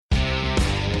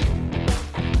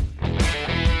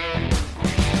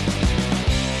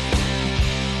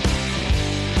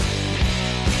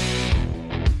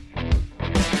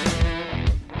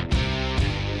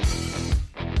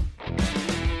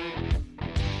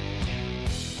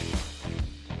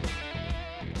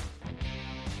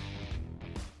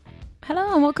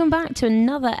Hello and welcome back to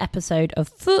another episode of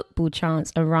Football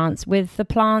Chants and Rants with the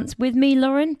Plants, with me,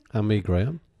 Lauren. And me,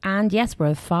 Graham. And yes, we're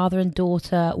a father and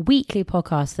daughter weekly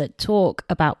podcast that talk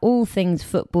about all things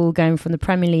football, going from the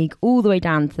Premier League all the way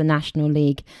down to the National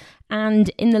League. And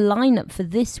in the lineup for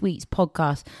this week's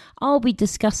podcast, I'll be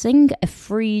discussing a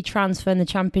free transfer in the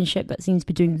Championship that seems to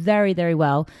be doing very, very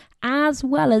well as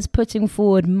putting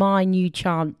forward my new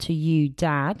chant to you,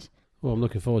 Dad. Well, I'm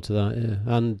looking forward to that,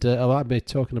 yeah. And I might be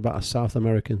talking about a South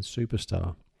American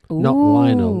superstar. Ooh. Not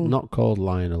Lionel, not called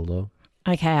Lionel, though.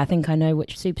 Okay, I think I know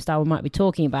which superstar we might be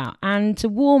talking about. And to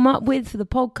warm up with for the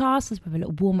podcast, let's have a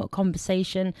little warm-up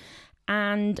conversation.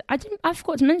 And I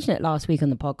forgot to mention it last week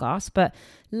on the podcast, but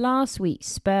last week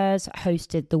Spurs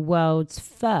hosted the world's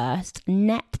first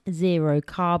net zero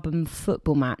carbon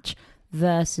football match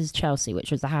versus Chelsea, which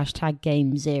was the hashtag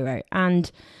Game Zero.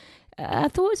 And I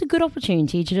thought it was a good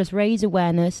opportunity to just raise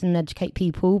awareness and educate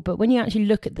people. But when you actually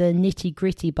look at the nitty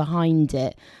gritty behind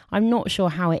it, I'm not sure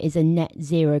how it is a net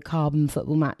zero carbon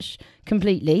football match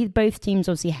completely. Both teams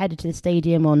obviously headed to the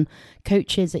stadium on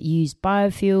coaches that used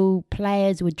biofuel.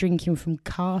 Players were drinking from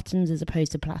cartons as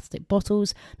opposed to plastic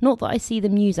bottles. Not that I see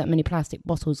them use that many plastic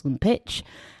bottles on the pitch.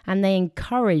 And they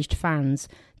encouraged fans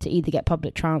to either get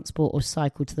public transport or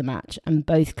cycle to the match. And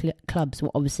both clubs were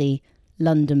obviously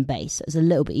London based, so it's a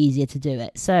little bit easier to do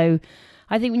it. So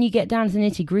I think when you get down to the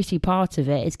nitty gritty part of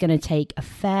it, it's going to take a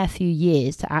fair few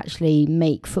years to actually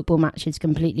make football matches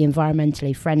completely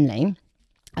environmentally friendly.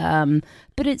 But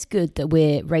it's good that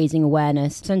we're raising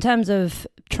awareness. So in terms of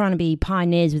trying to be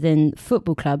pioneers within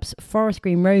football clubs, Forest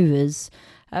Green Rovers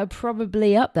are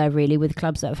probably up there really with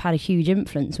clubs that have had a huge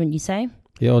influence, wouldn't you say?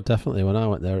 Yeah, definitely. When I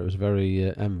went there, it was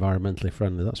very environmentally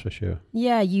friendly, that's for sure.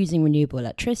 Yeah, using renewable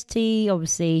electricity.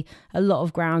 Obviously, a lot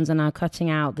of grounds are now cutting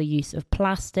out the use of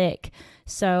plastic.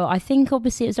 So I think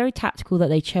obviously it's very tactical that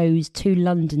they chose two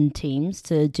London teams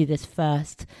to do this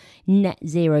first net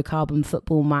zero carbon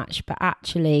football match. But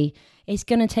actually, it's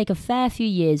going to take a fair few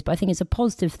years. But I think it's a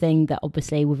positive thing that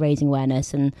obviously we're raising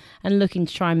awareness and looking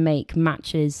to try and make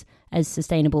matches as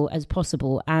sustainable as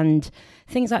possible. And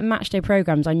things like matchday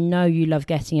programs, I know you love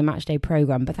getting a matchday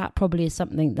program, but that probably is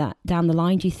something that down the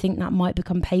line, do you think that might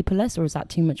become paperless, or is that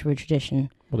too much of a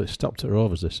tradition? Well, it stopped at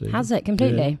Rovers this season. Has it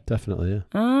completely? Yeah, definitely, yeah.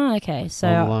 Ah, okay. So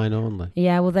online only.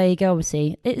 Yeah, well, there you go.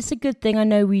 Obviously, it's a good thing. I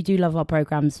know we do love our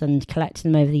programs and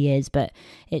collecting them over the years, but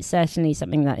it's certainly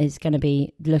something that is going to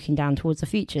be looking down towards the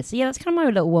future. So yeah, that's kind of my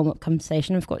little warm-up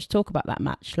conversation. I forgot to talk about that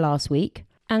match last week.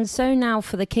 And so now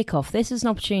for the kickoff, this is an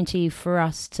opportunity for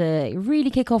us to really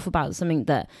kick off about something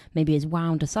that maybe has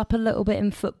wound us up a little bit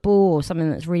in football, or something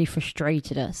that's really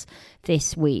frustrated us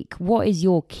this week. What is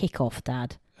your kickoff,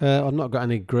 Dad? I've not got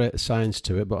any great science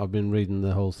to it, but I've been reading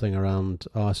the whole thing around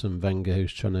Arsene Wenger,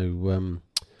 who's trying to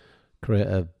create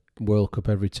a World Cup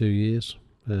every 2 years.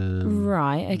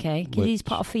 Right, okay, because he's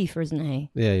part of FIFA, isn't he?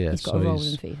 Yeah. He's got a role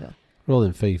in FIFA. Role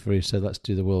in FIFA, he said, let's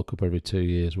do the World Cup every 2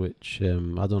 years, which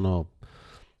I don't know.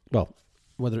 Well,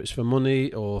 whether it's for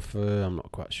money or for, I'm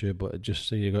not quite sure, but just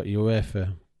so you got your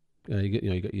UEFA,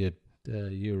 you got your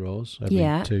Euros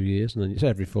every 2 years, and then it's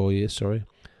every 4 years, sorry.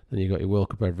 Then you got your World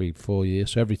Cup every 4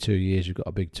 years, so every 2 years you've got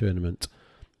a big tournament.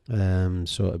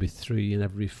 So it'll be 3 in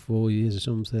every 4 years or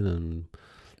something, and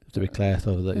you have to be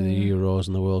careful that the Euros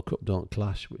and the World Cup don't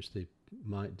clash, which they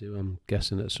might do. I'm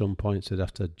guessing at some point they'd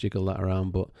have to jiggle that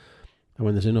around, but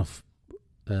when there's enough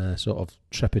sort of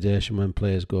trepidation when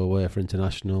players go away for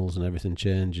internationals and everything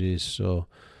changes. So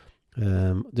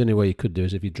the only way you could do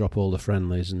is if you drop all the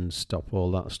friendlies and stop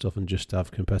all that stuff and just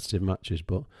have competitive matches.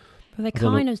 But they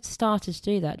kind of started to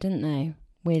do that, didn't they?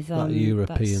 With that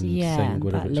European thing,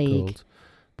 whatever it's called.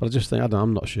 But I just think,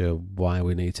 I'm not sure why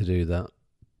we need to do that.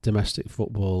 Domestic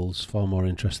football's far more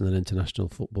interesting than international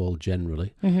football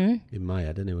generally, in my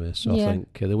head anyway. So I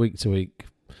think the week-to-week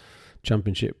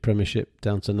Championship, Premiership,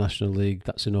 down to National League,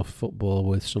 that's enough football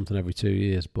with something every 2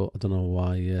 years. But I don't know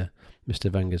why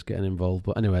Mr. Wenger's getting involved.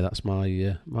 But anyway, that's my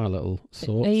little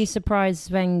thoughts. Are you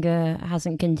surprised Wenger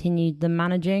hasn't continued the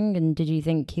managing? And did you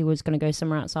think he was going to go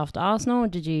somewhere else after Arsenal? Or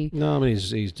did you? No, I mean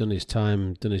he's done his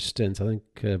time, done his stint. I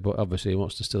think, but obviously he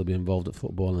wants to still be involved at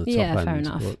football in the top end. Yeah, fair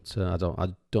enough. But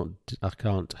I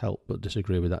can't help but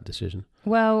disagree with that decision.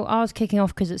 Well, I was kicking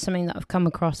off because it's something that I've come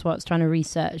across whilst trying to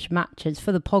research matches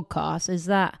for the podcast, is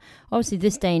that obviously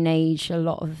this day and age, a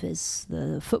lot of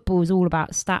the football is all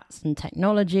about stats and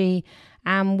technology.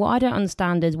 And what I don't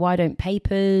understand is why don't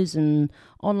papers and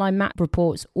online map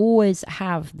reports always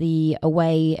have the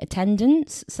away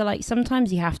attendance? So like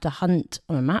sometimes you have to hunt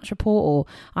on a match report,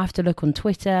 or I have to look on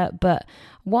Twitter. But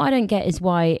what I don't get is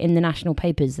why in the national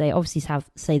papers, they obviously have,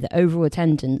 say, the overall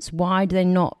attendance. Why do they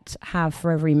not have for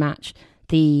every match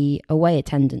the away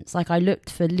attendance. Like I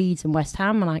looked for Leeds and West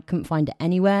Ham and I couldn't find it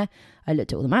anywhere. I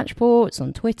looked at all the match reports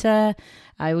on Twitter.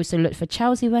 I also looked for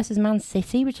Chelsea versus Man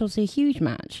City, which was a huge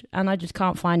match. And I just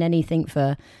can't find anything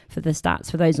for the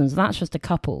stats for those ones. That's just a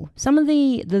couple. Some of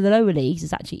the lower leagues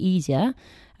is actually easier.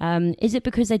 Is it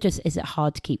because is it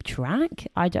hard to keep track?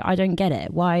 I don't get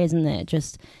it. Why isn't it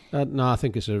just... No, I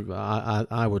think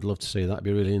I would love to see that. It'd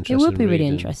be really interesting. It would be really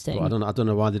reading, interesting. But I don't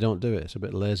know why they don't do it. It's a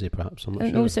bit lazy, perhaps. I'm not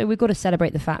and sure. Also, we've got to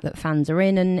celebrate the fact that fans are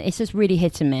in, and it's just really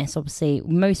hit and miss. Obviously,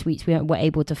 most weeks we're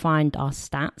able to find our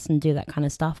stats and do that kind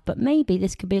of stuff, but maybe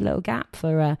this could be a little gap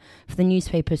for the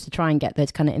newspapers to try and get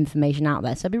those kind of information out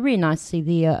there. So it'd be really nice to see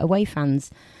the away fans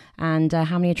and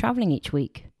how many are travelling each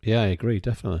week. Yeah, I agree,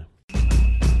 definitely.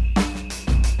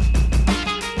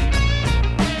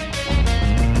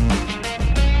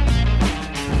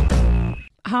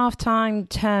 Half-time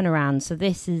turnaround. So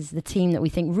this is the team that we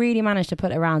think really managed to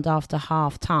put it around after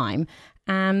half-time.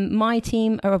 My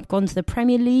team have gone to the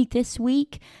Premier League this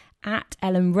week at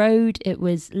Ellen Road. It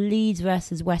was Leeds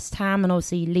versus West Ham, and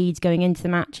obviously Leeds going into the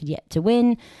match had yet to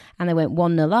win, and they went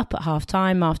 1-0 up at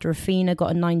half-time after Rafina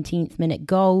got a 19th minute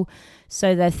goal.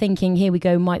 So they're thinking, here we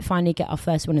go, might finally get our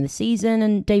first win of the season.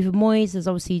 And David Moyes has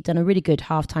obviously done a really good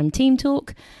half-time team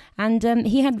talk. And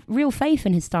he had real faith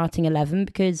in his starting 11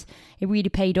 because it really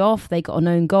paid off. They got an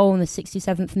own goal in the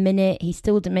 67th minute. He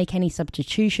still didn't make any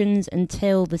substitutions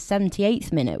until the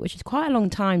 78th minute, which is quite a long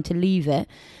time to leave it.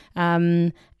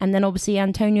 And then obviously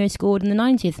Antonio scored in the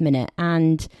 90th minute.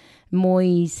 And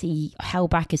Moyes, he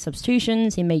held back his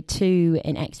substitutions. He made 2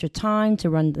 in extra time to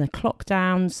run the clock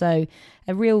down. So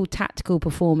a real tactical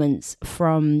performance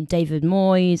from David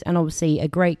Moyes, and obviously a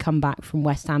great comeback from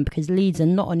West Ham because Leeds are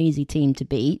not an easy team to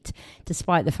beat,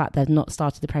 despite the fact they've not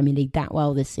started the Premier League that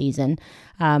well this season.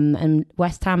 And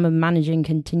West Ham are managing to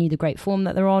continue the great form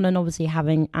that they're on, and obviously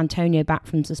having Antonio back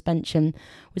from suspension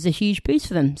was a huge boost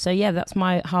for them. So yeah, that's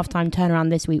my halftime turnaround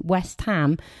this week. West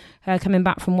Ham coming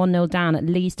back from 1-0 down at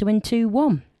Leeds to win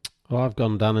 2-1. Well, I've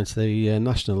gone down into the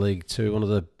National League to one of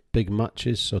the big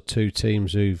matches. So 2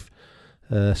 teams who've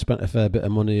spent a fair bit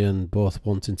of money and both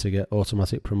wanting to get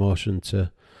automatic promotion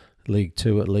to League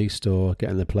 2 at least, or get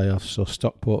in the playoffs. So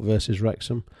Stockport versus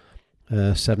Wrexham,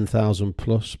 7,000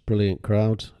 plus, brilliant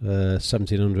crowd,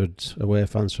 1,700 away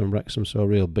fans from Wrexham, so a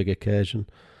real big occasion.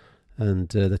 And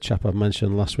the chap I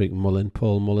mentioned last week,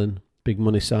 Paul Mullin, big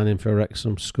money signing for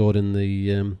Wrexham, scored in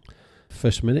the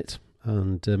first minute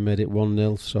and made it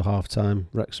 1-0, so half-time,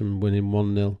 Wrexham winning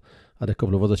 1-0. Had a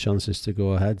couple of other chances to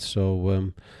go ahead,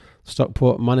 so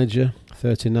Stockport manager,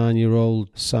 39-year-old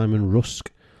Simon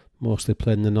Rusk, mostly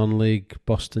played in the non-league,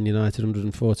 Boston United,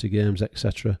 140 games,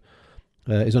 etc.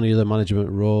 His only other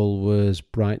management role was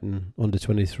Brighton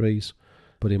under-23s,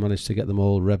 but he managed to get them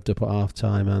all revved up at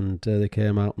half-time, and they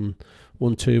came out and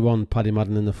won 2-1. Paddy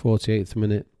Madden in the 48th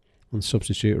minute, and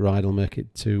substitute Ride will make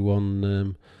it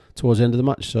 2-1 towards the end of the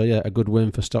match. So yeah, a good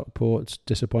win for Stockport. It's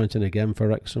disappointing again for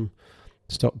Wrexham.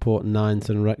 Stockport 9th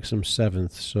and Wrexham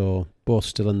 7th, so both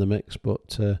still in the mix,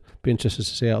 but be interested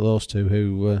to see out those two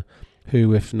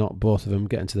who, if not both of them,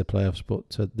 get into the playoffs,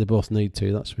 but they both need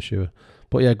to, that's for sure.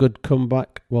 But yeah, good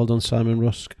comeback. Well done, Simon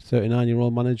Rusk,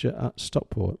 39-year-old manager at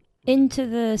Stockport. Into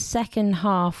the second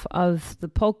half of the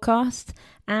podcast,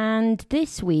 and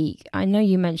this week, I know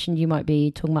you mentioned you might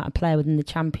be talking about a player within the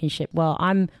Championship. Well,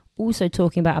 I'm also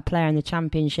talking about a player in the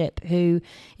Championship who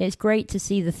it's great to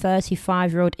see the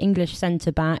 35-year-old English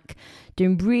centre-back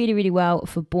doing really, really well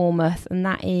for Bournemouth, and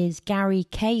that is Gary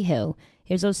Cahill.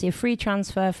 He was obviously a free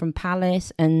transfer from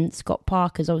Palace, and Scott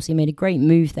Parker's obviously made a great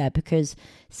move there because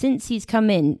since he's come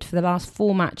in for the last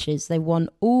 4 matches, they've won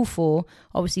all 4.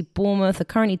 Obviously, Bournemouth are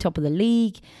currently top of the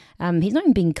league. He's not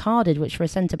even been carded, which for a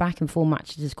centre-back in 4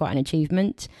 matches is quite an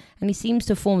achievement. And he seems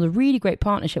to have formed a really great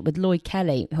partnership with Lloyd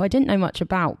Kelly, who I didn't know much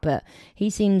about, but he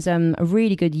seems a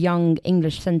really good young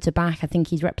English centre-back. I think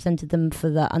he's represented them for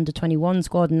the under-21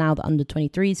 squad and now the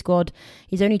under-23 squad.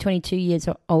 He's only 22 years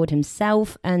old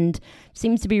himself, and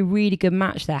seems to be a really good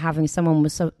match there, having someone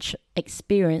with such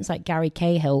experience like Gary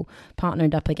Cahill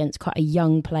partnered up against quite a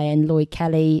young player in Lloyd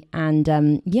Kelly. And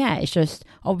yeah, it's just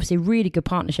obviously a really good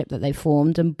partnership that they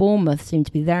formed, and Bournemouth seem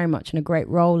to be very much in a great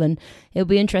role, and it'll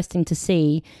be interesting to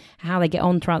see how they get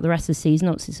on throughout the rest of the season.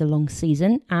 Obviously it's a long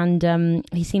season, and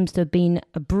he seems to have been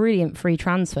a brilliant free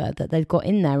transfer that they've got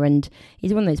in there, and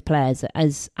he's one of those players that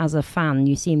as a fan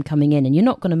you see him coming in and you're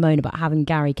not going to moan about having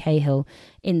Gary Cahill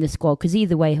in the squad, because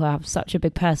either way he'll have such a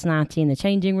big personality in the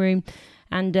changing room.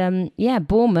 And yeah,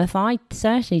 Bournemouth, I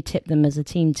certainly tip them as a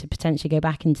team to potentially go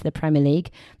back into the Premier League.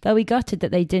 They'll be gutted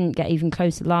that they didn't get even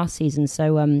closer last season.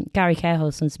 So Gary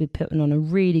Cahill seems to be putting on a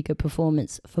really good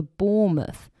performance for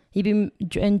Bournemouth You been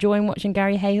enjoying watching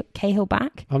Gary Cahill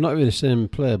back? I've not really seen him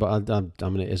play, but I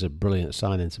mean, it is a brilliant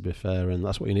signing, to be fair, and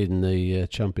that's what you need in the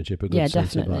Championship, a good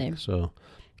centre-back. So,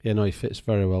 yeah, no, he fits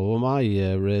very well. Well, my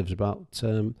raves about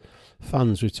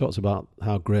fans, we've talked about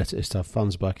how great it is to have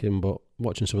fans back in, but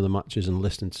watching some of the matches and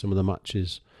listening to some of the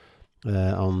matches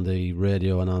on the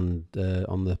radio and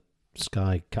on the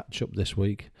Sky catch-up this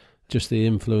week, just the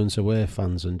influence away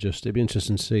fans, and just it'd be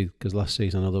interesting to see, because last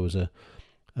season I know there was a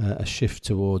shift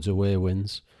towards away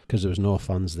wins because there was no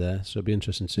fans there, so it'd be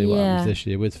interesting to see what happens this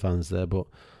year with fans there. But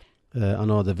I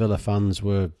know the Villa fans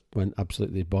went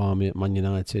absolutely balmy at Man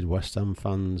United, West Ham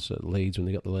fans at Leeds when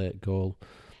they got the late goal,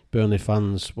 Burnley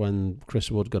fans when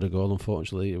Chris Wood got a goal,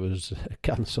 unfortunately it was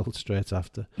cancelled straight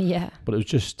after. Yeah, but it was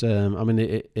just I mean,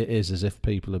 it is as if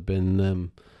people have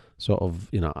been sort of,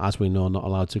 as we know, not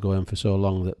allowed to go in for so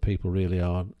long, that people really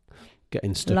are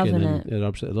getting stuck loving in, it. and they're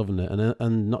absolutely loving it.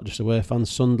 And not just away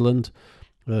fans, Sunderland,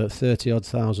 30-odd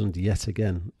thousand yet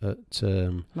again at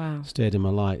Stadium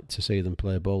of Light to see them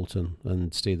play Bolton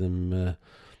and see them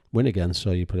win again.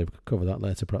 So you probably could cover that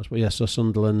later perhaps. But yeah, so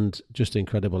Sunderland, just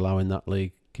incredible allowing that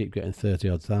league, keep getting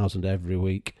 30-odd thousand every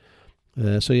week.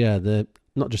 So yeah, they're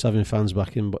not just having fans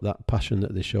back in, but that passion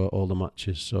that they show at all the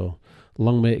matches. So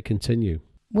long may it continue.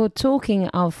 Well, talking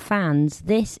of fans,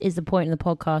 this is the point in the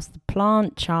podcast, the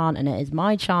plant chant, and it is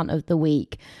my chant of the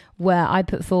week, where I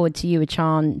put forward to you a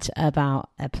chant about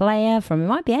a player from, it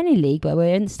might be any league, but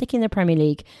we're sticking in the Premier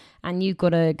League, and you've got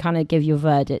to kind of give your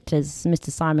verdict as Mr.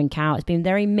 Simon Cowell. It's been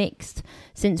very mixed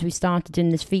since we started doing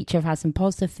this feature. I've had some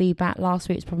positive feedback. Last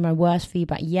week was probably my worst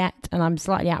feedback yet, and I'm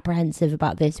slightly apprehensive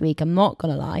about this week, I'm not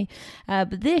going to lie.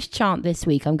 But this chant this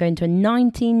week, I'm going to a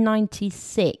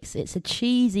 1996. It's a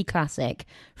cheesy classic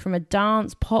from a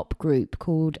dance pop group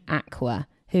called Aqua,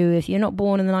 who, if you're not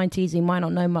born in the 90s, you might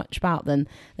not know much about them,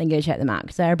 then go check them out,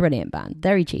 because they're a brilliant band,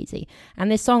 very cheesy. And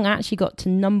this song actually got to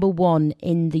number 1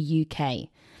 in the UK.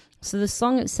 So the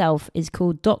song itself is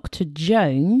called Dr.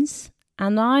 Jones,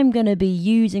 and I'm going to be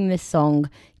using this song,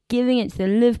 giving it to the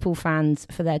Liverpool fans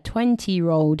for their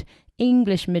 20-year-old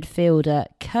English midfielder,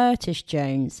 Curtis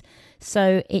Jones.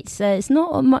 So it's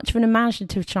not much of an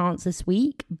imaginative chance this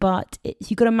week, but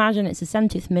you've got to imagine it's the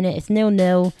 70th minute, it's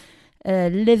 0-0.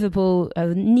 Liverpool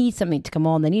need something to come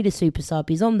on. They need a super sub.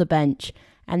 He's on the bench.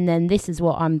 And then this is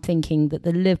what I'm thinking that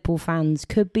the Liverpool fans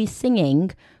could be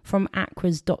singing from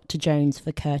Aqua's Dr. Jones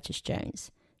for Curtis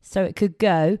Jones. So it could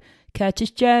go,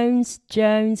 Curtis Jones,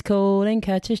 Jones calling,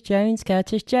 Curtis Jones,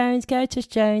 Curtis Jones, Curtis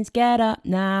Jones, get up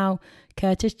now.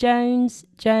 Curtis Jones,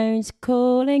 Jones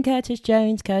calling, Curtis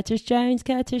Jones, Curtis Jones,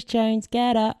 Curtis Jones,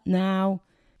 get up now.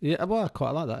 Yeah, well, I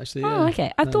quite like that actually. Oh,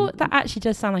 okay. I thought that actually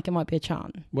does sound like it might be a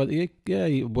chant. Well,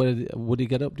 would he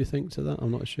get up, do you think, to that?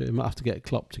 I'm not sure. He might have to get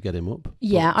Klopp to get him up.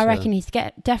 Yeah, but I reckon he's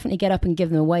definitely get up and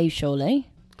give them a wave, surely.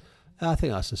 I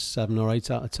think that's a 7 or 8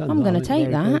 out of 10. I'm going to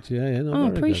take that. Good. Yeah, no, I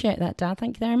appreciate that, Dad.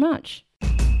 Thank you very much.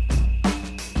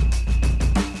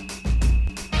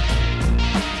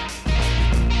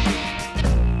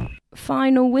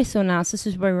 Final whistle now. So this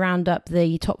is where we round up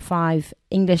the top 5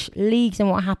 English leagues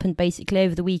and what happened basically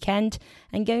over the weekend.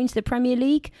 And going to the Premier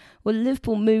League, well,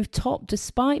 Liverpool moved top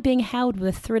despite being held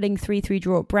with a thrilling 3-3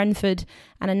 draw at Brentford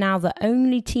and are now the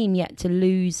only team yet to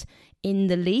lose in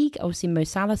the league. Obviously, Mo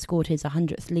Salah scored his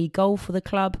 100th league goal for the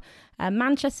club.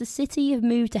 Manchester City have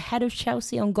moved ahead of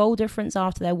Chelsea on goal difference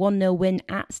after their 1-0 win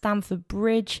at Stamford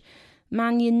Bridge.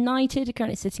 Man United are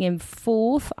currently sitting in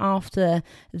 4th after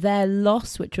their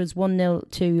loss, which was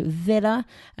 1-0 to Villa,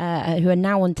 who are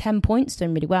now on 10 points,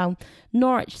 doing really well.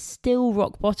 Norwich still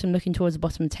rock bottom, looking towards the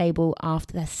bottom of the table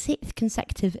after their 6th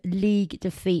consecutive league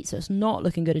defeat, so it's not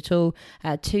looking good at all.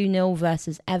 2-0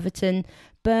 versus Everton.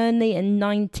 Burnley in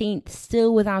 19th,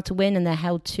 still without a win, and they're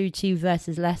held 2-2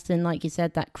 versus Leicester. And like you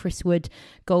said, that Chris Wood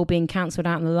goal being cancelled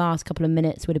out in the last couple of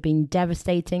minutes would have been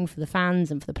devastating for the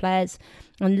fans and for the players.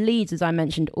 And Leeds, as I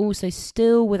mentioned, also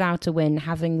still without a win,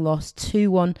 having lost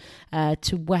 2-1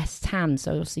 to West Ham.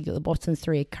 So obviously got the bottom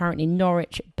 3 are currently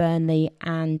Norwich, Burnley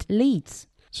and Leeds.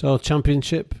 So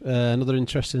Championship, another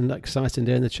interesting, exciting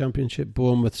day in the Championship.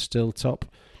 Bournemouth still top.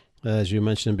 As you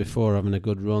mentioned before, having a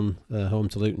good run, home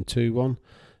to Luton 2-1.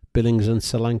 Billings and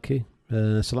Solanke.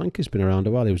 Solanke's been around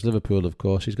a while. He was Liverpool, of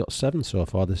course. He's got 7 so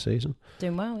far this season.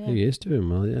 Doing well, yeah. He is doing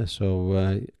well, yeah.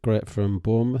 So great from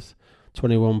Bournemouth.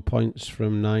 21 points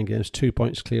from 9 games. 2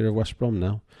 points clear of West Brom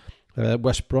now.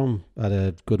 West Brom had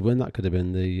a good win. That could have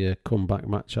been the comeback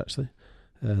match, actually.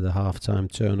 The half-time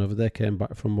turnover. They came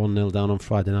back from 1-0 down on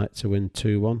Friday night to win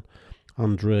 2-1.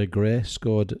 Andre Gray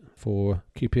scored for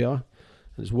QPR.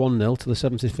 It's 1-0 to the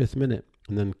 75th minute.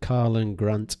 And then Carlin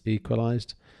Grant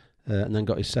equalised and then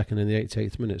got his second in the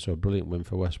 88th minute. So a brilliant win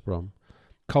for West Brom.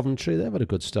 Coventry, they've had a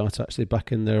good start actually, back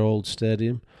in their old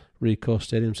stadium. Ricoh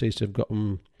Stadium seems to have got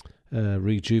them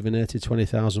rejuvenated,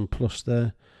 20,000 plus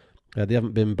there. They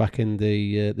haven't been back in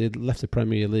they left the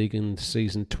Premier League in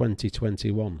season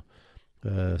 2021.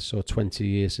 So 20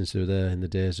 years since they were there, in the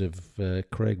days of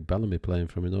Craig Bellamy playing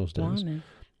from in those days. Blimey.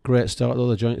 Great start though,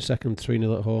 the joint second,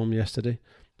 3-0 at home yesterday.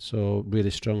 So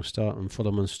really strong start, and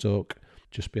Fulham and Stoke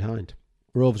just behind.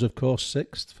 Rovers, of course,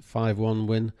 6th, 5-1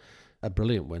 win. A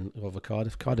brilliant win over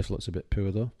Cardiff. Cardiff looks a bit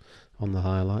poor though on the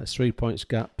highlights. 3 points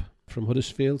gap from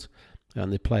Huddersfield,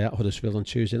 and they play at Huddersfield on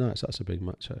Tuesday night, so that's a big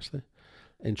match actually.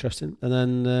 Interesting. And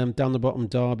then down the bottom,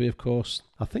 Derby, of course.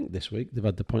 I think this week they've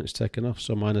had the points taken off,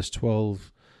 so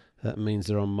 -12 means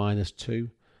they're on -2.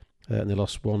 And they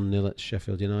lost 1-0 at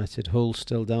Sheffield United. Hull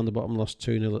still down the bottom, lost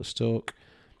 2-0 at Stoke.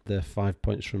 They're 5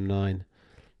 points from 9.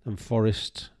 And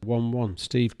Forest 1-1.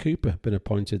 Steve Cooper been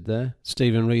appointed there.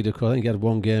 Stephen Reid, of course, I think he had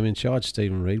 1 game in charge,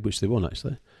 Stephen Reid, which they won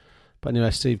actually. But anyway,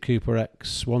 Steve Cooper,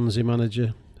 ex-Swansea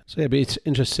manager. So yeah, it'll be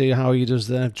interesting to see how he does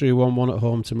there. Drew 1-1 at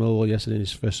home to Millwall yesterday in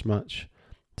his first match.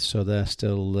 So they're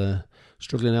still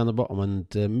struggling down the bottom. And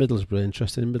Middlesbrough,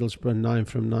 interesting. Middlesbrough 9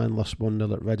 from 9, lost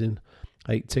 1-0 at Reading.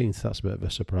 18th, that's a bit of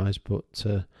a surprise. But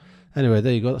anyway,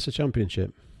 there you go, that's the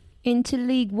Championship. Into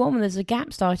League One, there's a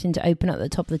gap starting to open up at the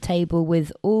top of the table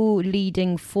with all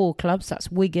leading 4 clubs.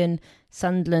 That's Wigan,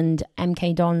 Sunderland,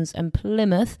 MK Dons and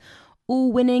Plymouth,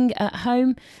 all winning at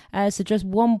home. So just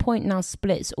 1 point now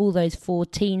splits all those 4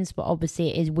 teams, but obviously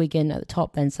it is Wigan at the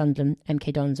top, then Sunderland,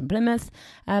 MK Dons and Plymouth.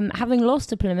 Having lost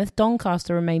to Plymouth,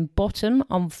 Doncaster remain bottom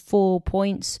on 4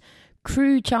 points.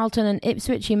 Crewe, Charlton and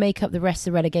Ipswich, who make up the rest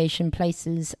of the relegation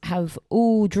places, have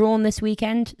all drawn this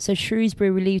weekend. So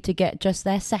Shrewsbury relieved to get just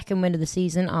their second win of the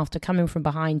season after coming from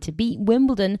behind to beat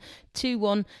Wimbledon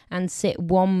 2-1 and sit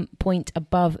 1 point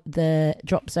above the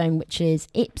drop zone, which is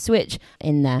Ipswich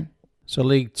in there. So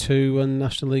League 2 and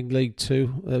National League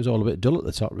 2, it was all a bit dull at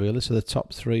the top really. So the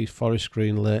top 3, Forest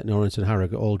Green, Leyton, Orrington,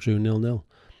 Harrogate, all drew 0-0.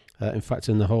 In fact,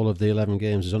 in the whole of the 11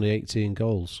 games, there's only 18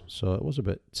 goals. So it was a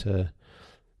bit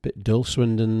dull.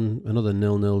 Swindon, another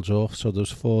 0-0 draw, so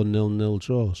there's 4 0-0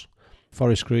 draws.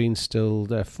 Forest Green still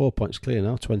there, 4 points clear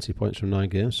now, 20 points from 9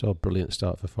 games, so a brilliant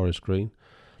start for Forest Green.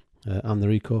 And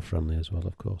they're eco-friendly as well,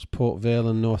 of course. Port Vale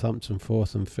and Northampton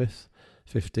 4th and 5th,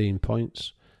 15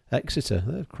 points. Exeter,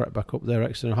 they've crept back up there.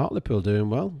 Exeter and Hartlepool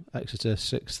doing well. Exeter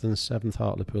 6th and 7th,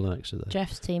 Hartlepool and Exeter.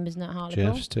 Jeff's team, isn't it,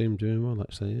 Hartlepool? Jeff's team doing well,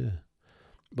 actually, yeah.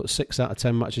 But 6 out of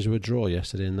 10 matches were a draw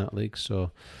yesterday in that league,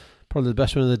 so probably the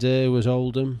best one of the day was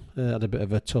Oldham. Had a bit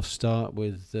of a tough start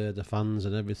with the fans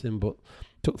and everything, but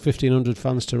took 1,500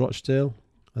 fans to Rochdale.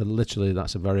 Literally,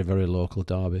 that's a very, very local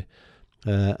derby.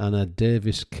 And a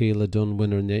Davis Keeler Dunn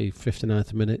winner in the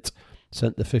 59th minute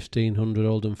sent the 1,500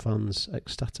 Oldham fans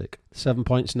ecstatic. 7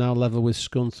 points now level with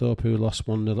Scunthorpe, who lost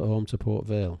 1-0 at home to Port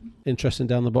Vale. Interesting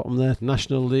down the bottom there.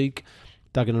 National League,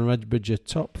 Dagenham and Redbridge are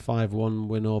top. 5-1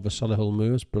 win over Solihull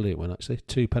Moors. Brilliant win, actually.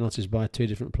 2 penalties by 2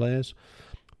 different players.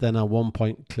 They're now 1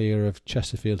 point clear of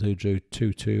Chesterfield, who drew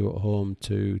 2-2 at home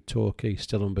to Torquay.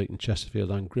 Still unbeaten.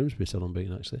 Chesterfield and Grimsby still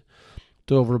unbeaten, actually.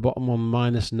 Dover are bottom on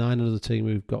 -9, another team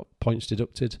who've got points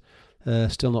deducted.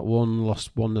 Still not won,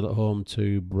 lost 1-0 at home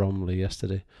to Bromley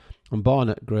yesterday. And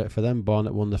Barnet, great for them.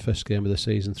 Barnet won the first game of the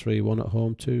season 3-1 at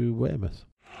home to Weymouth.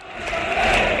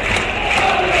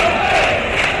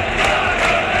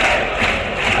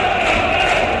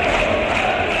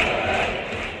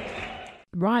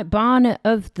 Right, Barnet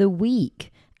of the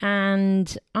week.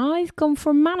 And I've gone for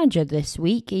a manager this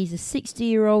week. He's a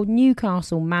 60-year-old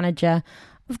Newcastle manager.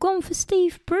 I've gone for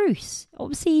Steve Bruce.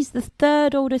 Obviously, he's the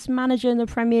 3rd oldest manager in the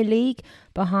Premier League,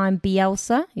 behind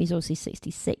Bielsa, who's obviously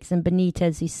 66, and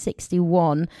Benitez, who's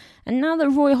 61. And now that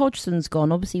Roy Hodgson's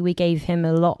gone, obviously we gave him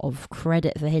a lot of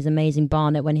credit for his amazing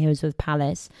Barnet when he was with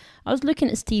Palace. I was looking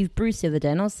at Steve Bruce the other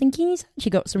day, and I was thinking he's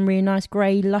actually got some really nice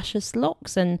grey, luscious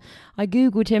locks. And I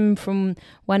googled him from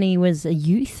when he was a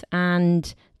youth.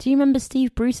 And do you remember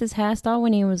Steve Bruce's hairstyle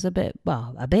when he was a bit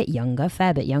younger,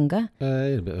 fair bit younger? He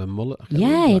had a bit of a mullet.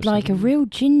 Yeah, he had like a real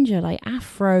ginger, like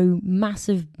afro,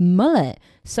 massive mullet.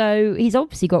 So he's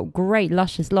obviously got great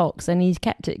luscious locks, and he's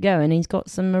kept it going. He's got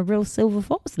some real Silver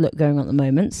Fox look going on at the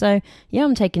moment. So yeah,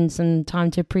 I'm taking some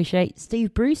time to appreciate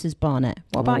Steve Bruce's Barnet.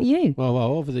 What about you? Well,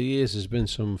 over the years there's been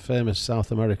some famous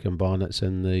South American Barnets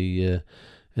in the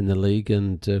league,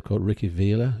 and called Ricky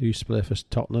Villa, who used to play for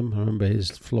Tottenham. I remember his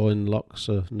flowing locks.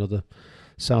 Another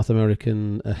South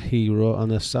American hero,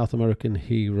 and a South American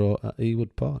hero at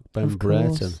Ewood Park, Ben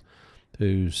Brereton,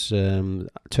 who's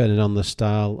turning on the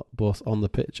style both on the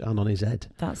pitch and on his head.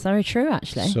 That's very true,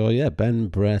 actually. So yeah, Ben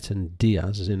Brereton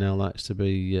Diaz, as he now likes to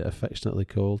be affectionately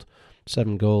called.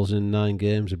 7 goals in 9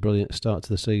 games, a brilliant start to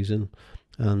the season.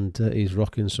 And he's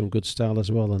rocking some good style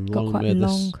as well. And Got long quite may,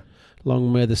 long.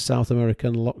 long may the South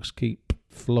American locks keep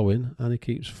flowing, and he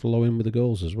keeps flowing with the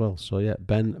goals as well. So yeah,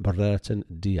 Ben Brereton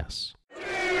Diaz.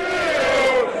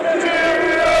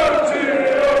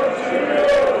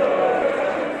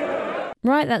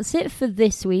 Right, that's it for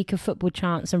this week of Football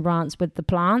Chants and Rants with the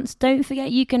Plants. Don't forget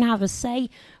you can have a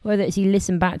say, whether it's you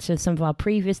listen back to some of our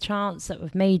previous chants that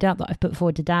we've made up that I've put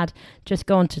forward to Dad. Just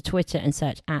go onto Twitter and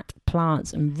search at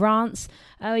Plants and Rants.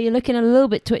 You're looking a little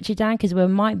bit twitchy, Dan, because we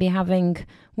might be having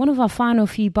one of our final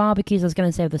few barbecues, I was going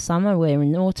to say, of the summer. We're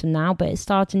in autumn now, but it's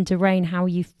starting to rain. How are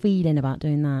you feeling about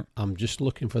doing that? I'm just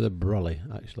looking for the brolly,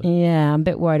 actually. Yeah, I'm a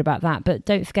bit worried about that. But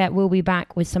don't forget, we'll be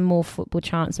back with some more Football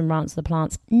Chants and Rants of the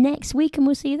Plants next week, and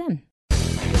we'll see you then.